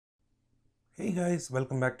Hey guys,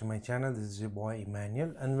 welcome back to my channel. This is your boy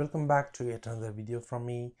Emmanuel and welcome back to yet another video from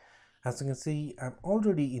me. As you can see, I'm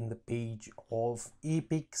already in the page of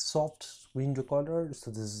APeakSoft Screen Recorder.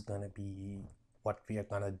 So this is gonna be what we are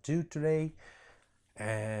gonna do today.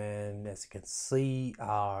 And as you can see,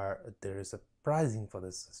 there is a pricing for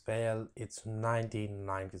this as well. It's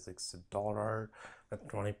 $19.96 with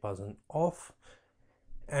 20% off.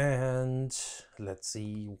 And let's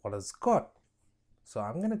see what it's got. So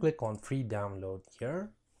I'm going to click on free download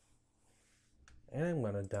here and I'm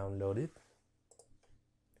going to download it.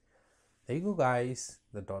 There you go guys,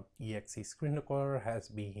 the .exe screen recorder has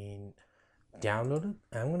been downloaded.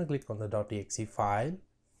 I'm going to click on the .exe file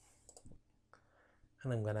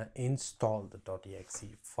and I'm going to install the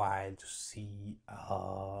 .exe file to see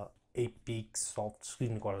APeakSoft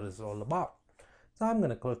Screen Recorder is all about. So I'm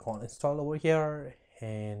going to click on install over here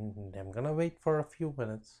and I'm going to wait for a few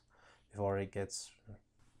minutes before it gets.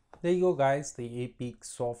 There you go guys, the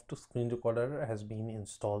APeakSoft Screen Recorder has been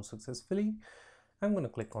installed successfully. I'm going to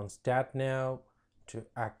click on start now to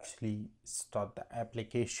actually start the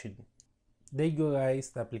application. There you go guys,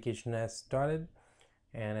 the application has started,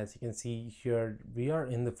 and as you can see here we are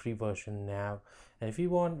in the free version now, and if you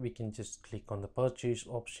want we can just click on the purchase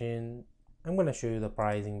option. I'm going to show you the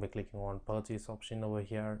pricing by clicking on purchase option over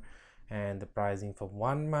here, and the pricing for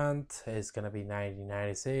 1 month is going to be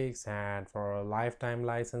 $19.96, and for a lifetime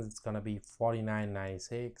license it's going to be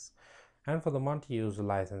 $49.96, and for the monthly user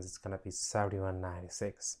license it's going to be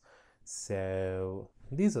 $71.96. So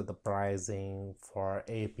these are the pricing for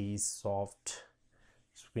APeakSoft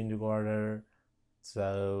Screen Recorder.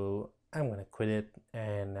 So I'm going to quit it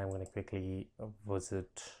and I'm going to quickly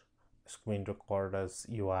visit Screen Recorder's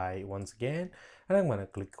UI once again, and I'm going to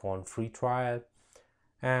click on free trial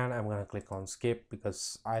and I'm going to click on skip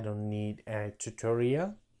because I don't need a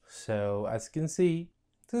tutorial. So as you can see,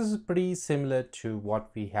 this is pretty similar to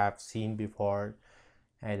what we have seen before.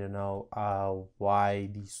 I don't know why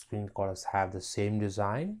these screen recorders have the same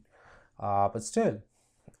design, but still,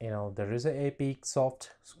 there is a APeakSoft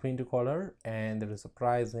screen recorder and there is a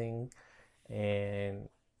pricing, and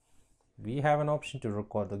we have an option to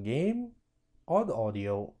record the game or the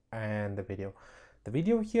audio and the video. The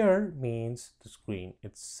video here means the screen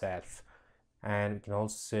itself, and we can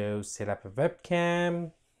also set up a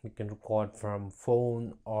webcam. We can record from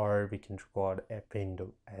phone or we can record a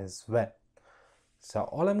window as well. So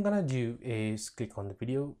all I'm gonna do is click on the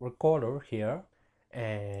video recorder here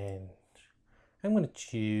and I'm gonna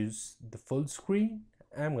choose the full screen.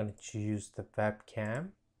 I'm gonna choose the webcam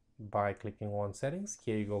by clicking on settings.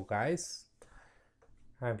 Here you go guys,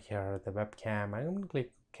 I'm here at the webcam. I'm gonna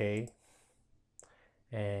click OK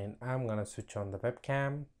and I'm gonna switch on the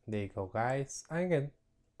webcam. There you go guys, I can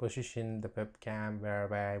position the webcam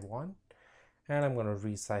wherever I want, and I'm gonna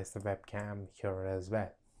resize the webcam here as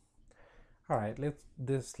well. Alright,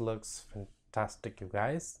 this looks fantastic you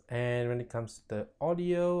guys. And when it comes to the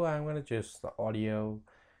audio, I'm gonna choose the audio.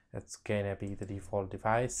 It's gonna be the default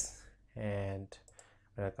device. And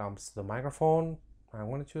when it comes to the microphone,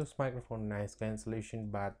 I'm gonna choose microphone noise cancellation,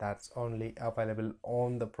 but that's only available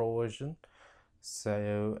on the pro version.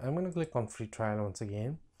 So I'm gonna click on free trial once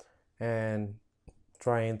again and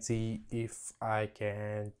try and see if I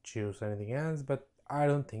can choose anything else, but I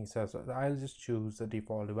don't think so. So I'll just choose the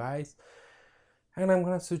default device and I'm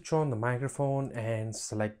gonna switch on the microphone and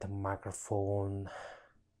select the microphone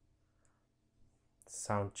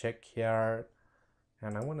sound check here,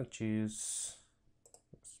 and I'm gonna choose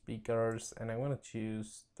speakers and I'm gonna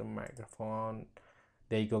choose the microphone.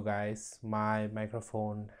 There you go guys, my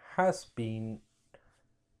microphone has been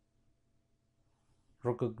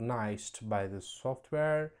recognized by the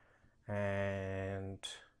software, and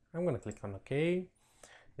I'm gonna click on OK.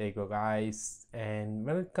 There you go guys, and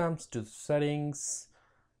when it comes to the settings,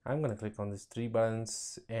 I'm gonna click on these 3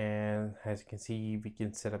 buttons, and as you can see we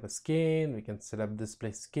can set up a scale, we can set up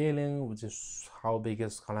display scaling, which is how big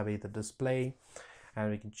is gonna be the display, and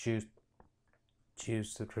we can choose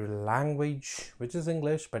the language, which is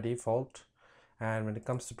English by default. And when it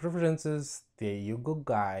comes to preferences, there you go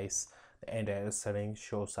guys, the entire setting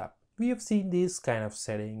shows up. We have seen these kind of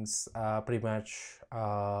settings pretty much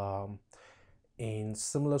in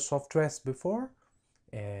similar softwares before,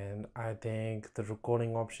 and I think the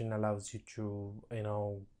recording option allows you to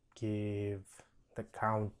give the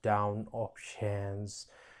countdown options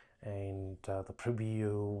and the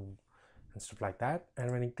preview and stuff like that.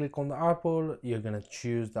 And when you click on the output, you're gonna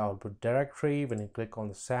choose the output directory. When you click on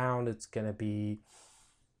the sound, it's gonna be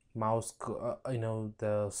mouse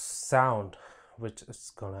the sound which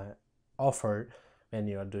it's gonna offer when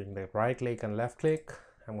you are doing the right click and left click.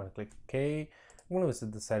 I'm gonna click OK. I'm going to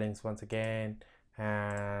visit the settings once again,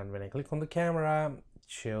 and when I click on the camera, it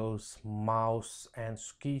shows mouse and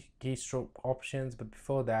keystroke options, but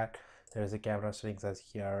before that there's a camera settings as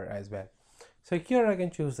here as well. So here I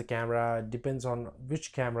can choose the camera. It depends on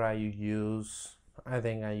which camera you use. I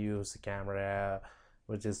think I use the camera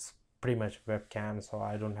which is pretty much webcam, so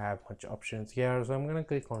I don't have much options here. So I'm going to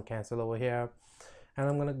click on cancel over here, and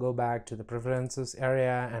I'm going to go back to the preferences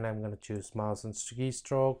area, and I'm going to choose mouse and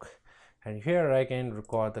keystroke, and here I can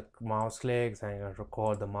record the mouse clicks, and I can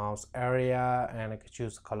record the mouse area, and I can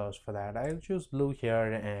choose the colors for that. I'll choose blue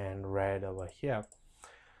here and red over here,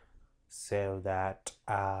 so that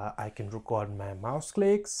I can record my mouse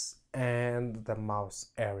clicks and the mouse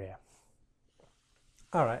area.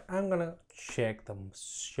 Alright, I'm gonna check the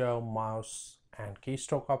show mouse and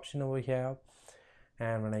keystroke option over here,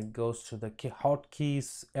 and when it goes to the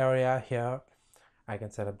hotkeys area here, I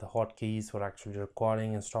can set up the hotkeys for actually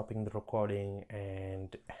recording and stopping the recording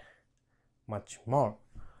and much more.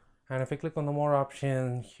 And if I click on the more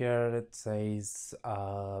option here, it says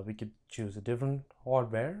we could choose a different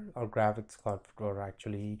hardware or graphics card for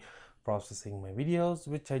actually processing my videos,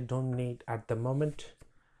 which I don't need at the moment.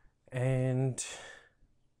 And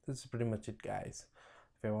this is pretty much it, guys.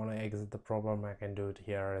 If I want to exit the program, I can do it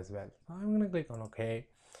here as well. So I'm going to click on OK,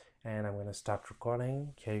 and I'm going to start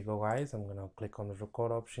recording. Here you go, guys. I'm going to click on the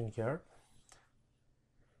record option here.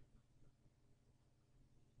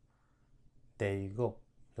 There you go.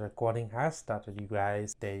 The recording has started, you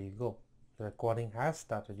guys. There you go. The recording has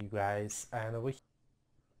started, you guys. And over here.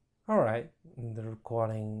 Alright, the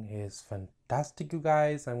recording is fantastic, you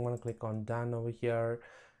guys. I'm going to click on done over here,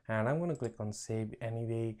 and I'm going to click on save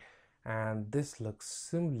anyway, and this looks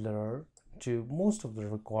similar to most of the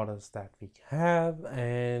recorders that we have.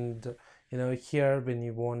 And you know, here when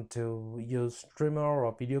you want to use trimmer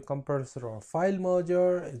or video compressor or file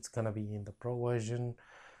merger, it's gonna be in the pro version,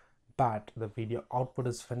 but the video output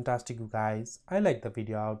is fantastic, you guys. I like the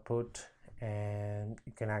video output, and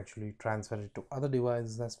you can actually transfer it to other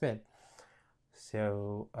devices as well.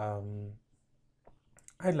 So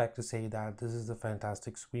I'd like to say that this is a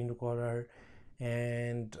fantastic screen recorder,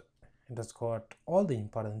 and it has got all the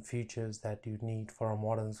important features that you need for a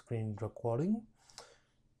modern screen recording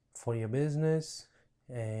for your business.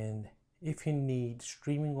 And if you need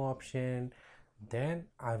streaming option, then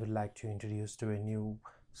I would like to introduce to a new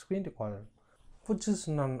screen recorder, which is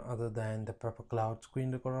none other than the APeakSoft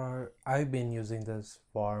Screen Recorder. I've been using this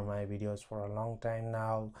for my videos for a long time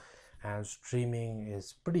now, and streaming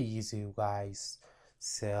is pretty easy, you guys.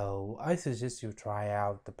 So I suggest you try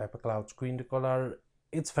out the APeakSoft Screen Recorder.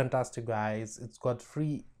 It's fantastic, guys. It's got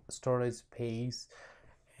free storage space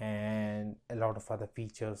and a lot of other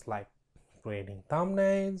features like creating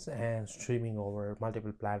thumbnails and streaming over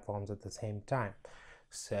multiple platforms at the same time.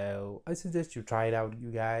 So I suggest you try it out,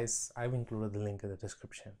 you guys. I've included the link in the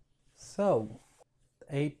description. So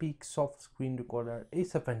APeakSoft Screen Recorder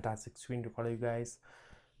is a fantastic screen recorder, you guys.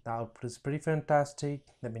 The output is pretty fantastic.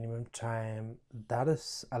 The minimum time that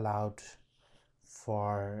is allowed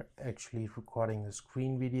for actually recording the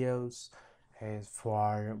screen videos is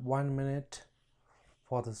for 1 minute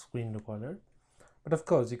for the screen recorder, but of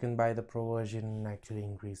course you can buy the pro version and actually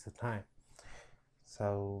increase the time.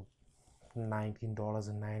 So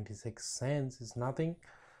 $19.96 is nothing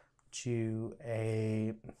to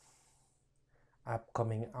a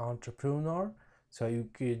upcoming entrepreneur. So you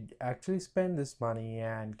could actually spend this money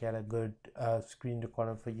and get a good screen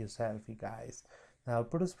recorder for yourself, you guys. The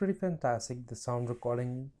output is pretty fantastic. The sound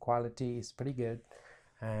recording quality is pretty good,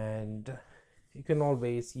 and you can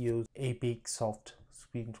always use APeakSoft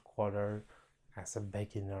Screen Recorder as a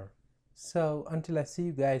beginner. So until I see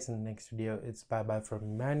you guys in the next video, it's bye bye from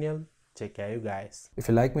Emmanuel. Take care, you guys. If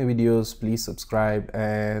you like my videos, please subscribe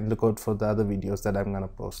and look out for the other videos that I'm gonna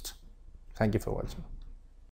post. Thank you for watching.